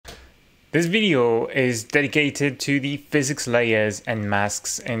This video is dedicated to the physics layers and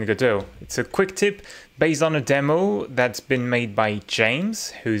masks in Godot. It's a quick tip based on a demo that's been made by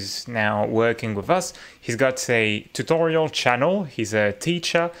James, who's now working with us. He's got a tutorial channel, he's a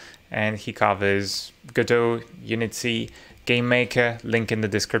teacher, and he covers Godot, Unity, GameMaker, link in the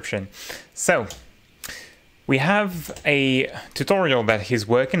description. So, we have a tutorial that he's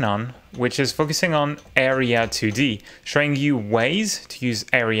working on, which is focusing on Area 2D, showing you ways to use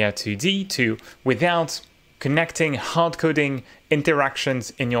Area 2D to, without connecting hard-coding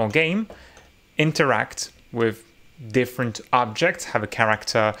interactions in your game, interact with different objects, have a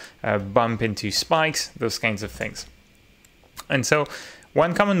character bump into spikes, those kinds of things. And so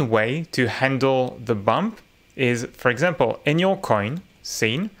one common way to handle the bump is, for example, in your coin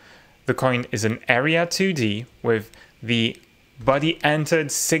scene, the coin is an Area 2D with the body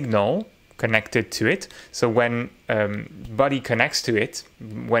entered signal connected to it. So when body connects to it,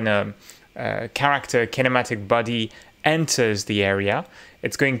 when a character kinematic body enters the area,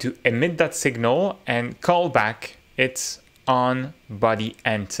 it's going to emit that signal and call back its on body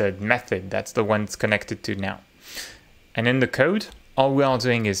entered method. That's the one it's connected to now. And in the code, all we are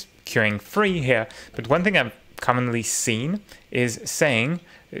doing is queuing free here. But one thing I've commonly seen is saying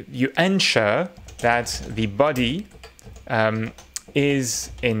you ensure that the body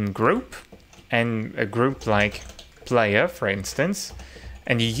is in group, and a group like player, for instance,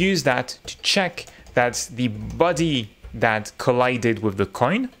 and you use that to check that the body that collided with the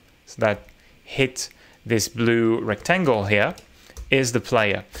coin, so that hit this blue rectangle here, is the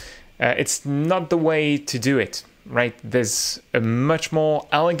player. It's not the way to do it, right? There's a much more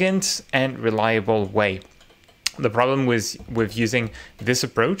elegant and reliable way. The problem with using this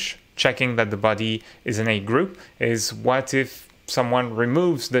approach, checking that the body is in a group, is what if someone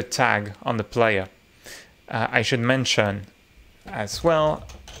removes the tag on the player? I should mention as well,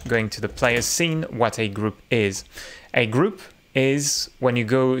 going to the player scene, what a group is. A group is when you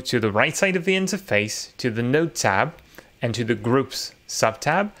go to the right side of the interface, to the node tab, and to the groups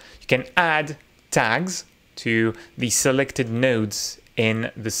subtab, you can add tags to the selected nodes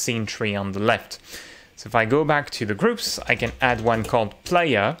in the scene tree on the left. So if I go back to the groups, I can add one called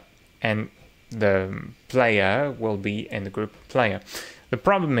player, and the player will be in the group player. The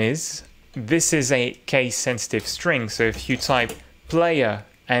problem is, this is a case-sensitive string, so if you type player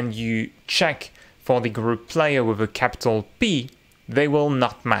and you check for the group player with a capital P, they will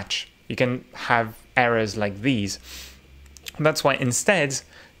not match. You can have errors like these. That's why instead,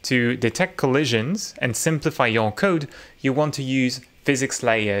 to detect collisions and simplify your code, you want to use physics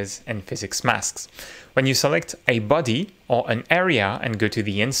layers and physics masks. When you select a body or an area and go to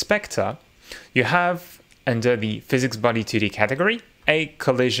the inspector, you have under the physics body 2D category a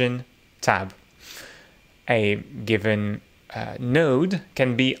collision tab. A given node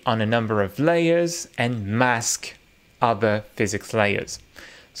can be on a number of layers and mask other physics layers.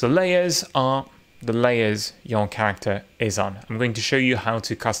 So layers are the layers your character is on. I'm going to show you how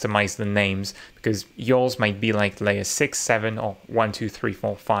to customize the names because yours might be like layer 6, 7, or 1, 2, 3,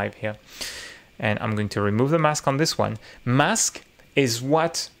 4, 5 here. And I'm going to remove the mask on this one. Mask is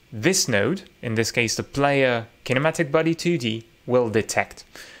what this node, in this case the player kinematic body 2D, will detect.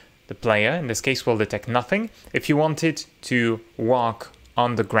 The player, in this case, will detect nothing. If you wanted to walk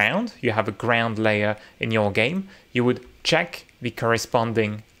on the ground, you have a ground layer in your game, you would check the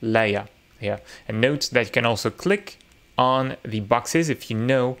corresponding layer here. And note that you can also click on the boxes if you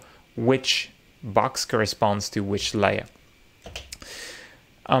know which box corresponds to which layer.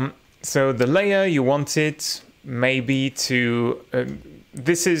 So the layer you wanted maybe to...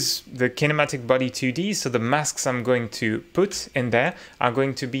 this is the kinematic body 2D, so the masks I'm going to put in there are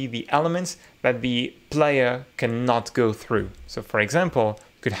going to be the elements that the player cannot go through. So for example,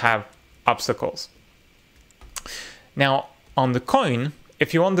 you could have obstacles. Now on the coin,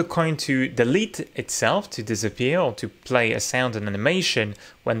 if you want the coin to delete itself, to disappear, or to play a sound and animation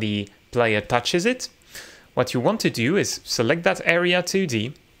when the player touches it, what you want to do is select that Area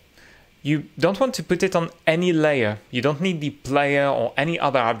 2D. You don't want to put it on any layer. You don't need the player or any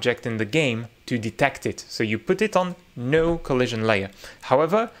other object in the game to detect it. So you put it on no collision layer.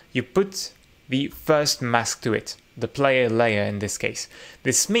 However, you put the first mask to it, the player layer in this case.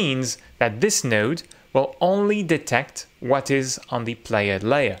 This means that this node will only detect what is on the player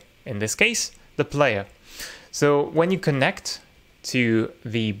layer. In this case, the player. So when you connect to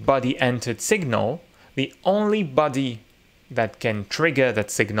the body entered signal, the only body that can trigger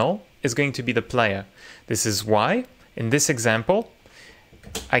that signal is going to be the player. This is why, in this example,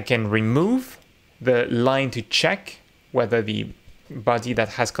 I can remove the line to check whether the body that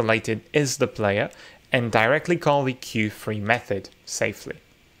has collided is the player and directly call the queue free method safely.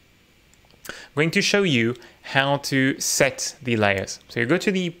 I'm going to show you how to set the layers. So you go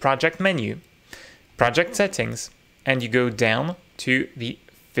to the project menu, project settings, and you go down to the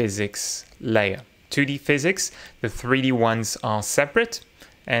physics layer. 2D physics, the 3D ones are separate,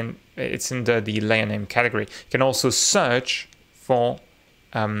 and it's under the layer name category. You can also search for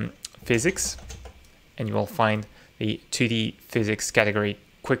physics, and you will find the 2D physics category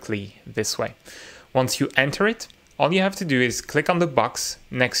quickly this way. Once you enter it, all you have to do is click on the box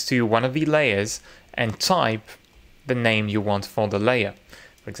next to one of the layers and type the name you want for the layer.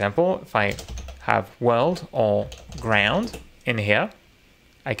 For example, if I have world or ground in here,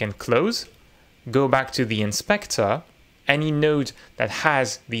 I can close, go back to the inspector. Any node that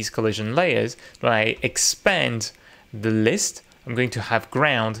has these collision layers, when I expand the list, I'm going to have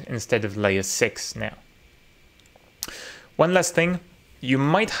ground instead of layer 6 now. One last thing, you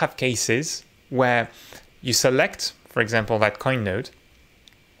might have cases where you select, for example, that coin node,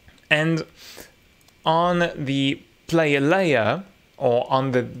 and on the player layer or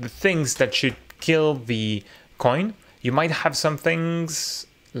on the things that should kill the coin, you might have some things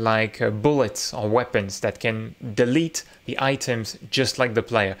like bullets or weapons that can delete the items just like the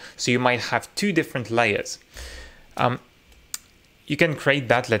player. So you might have two different layers. You can create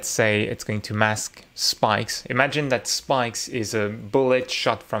that. Let's say it's going to mask spikes. Imagine that spikes is a bullet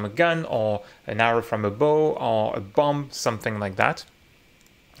shot from a gun or an arrow from a bow or a bomb, something like that.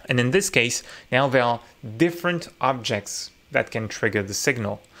 And in this case, now there are different objects that can trigger the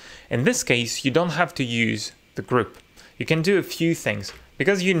signal. In this case, you don't have to use the group. You can do a few things.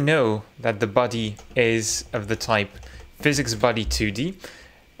 Because you know that the body is of the type physics body 2D,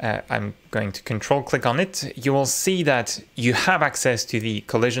 I'm going to control click on it. You will see that you have access to the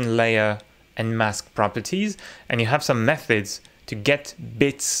collision layer and mask properties, and you have some methods to get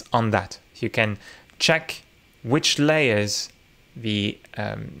bits on that. You can check which layers the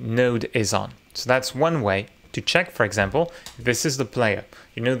node is on. So that's one way to check. For example, if this is the player.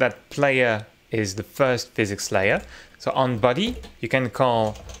 You know that player is the first physics layer. So on body, you can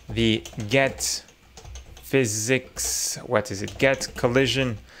call the get physics, get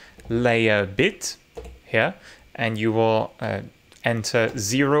collision layer bit here, and you will enter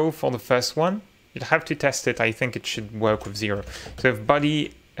 0 for the first one. You'll have to test it. I think it should work with 0. So if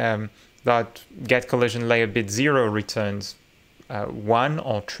body dot get collision layer bit 0 returns 1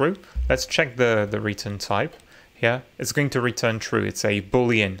 or true, let's check the return type here. It's going to return true. It's a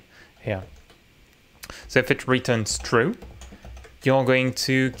Boolean here. So if it returns true, you're going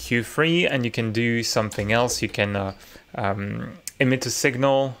to Q3 and you can do something else. You can emit a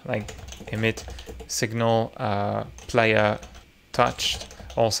signal, like emit signal player touched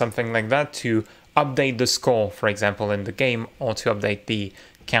or something like that to update the score, for example, in the game, or to update the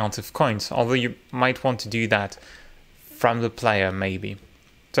count of coins. Although you might want to do that from the player maybe.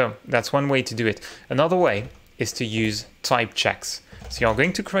 So that's one way to do it. Another way is to use type checks. So you're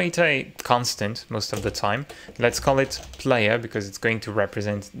going to create a constant most of the time. Let's call it player because it's going to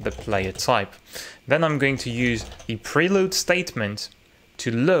represent the player type. Then I'm going to use the preload statement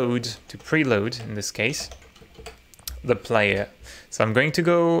to preload, in this case, the player. So I'm going to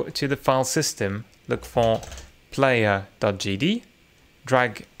go to the file system, look for player.gd,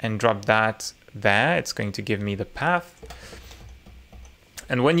 drag and drop that there. It's going to give me the path.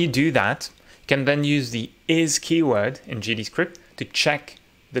 And when you do that, you can then use the is keyword in GDScript to check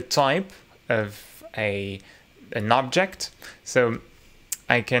the type of an object. So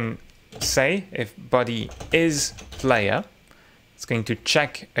I can say if body is player, it's going to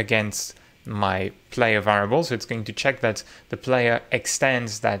check against my player variable. So it's going to check that the player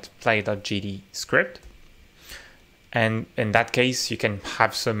extends that player.gd script. And in that case, you can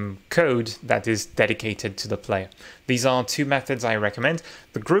have some code that is dedicated to the player. These are two methods I recommend.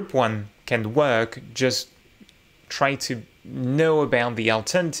 The group one can work, just try to know about the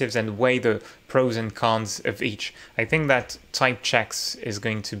alternatives and weigh the pros and cons of each. I think that type checks is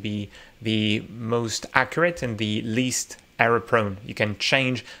going to be the most accurate and the least error prone. You can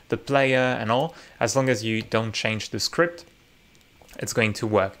change the player and all, as long as you don't change the script, it's going to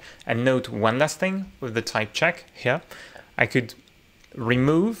work. And note one last thing with the type check here. I could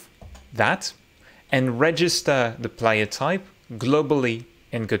remove that and register the player type globally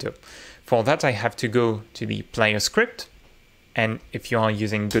in Godot. For that, I have to go to the player script. And if you are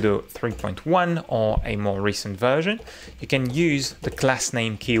using Godot 3.1 or a more recent version, you can use the class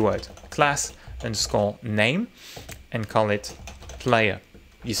name keyword, class_name, and call it player.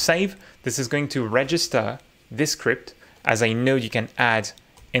 You save. This is going to register this script as a node you can add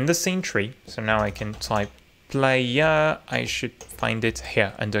in the scene tree. So now I can type player. I should find it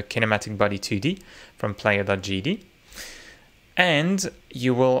here under kinematic body 2D from player.gd. And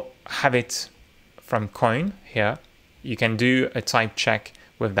you will have it from coin here, you can do a type check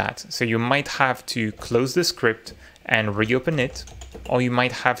with that. So you might have to close the script and reopen it, or you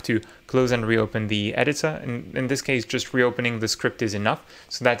might have to close and reopen the editor. And in this case, just reopening the script is enough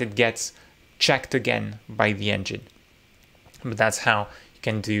so that it gets checked again by the engine. But that's how you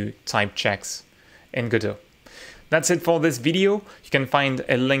can do type checks in Godot. That's it for this video. You can find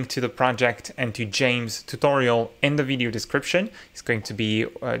a link to the project and to James' tutorial in the video description. He's going to be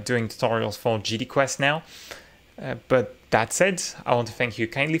doing tutorials for GDQuest now. But that's it. I want to thank you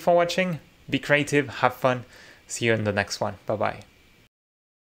kindly for watching. Be creative, have fun. See you in the next one. Bye-bye.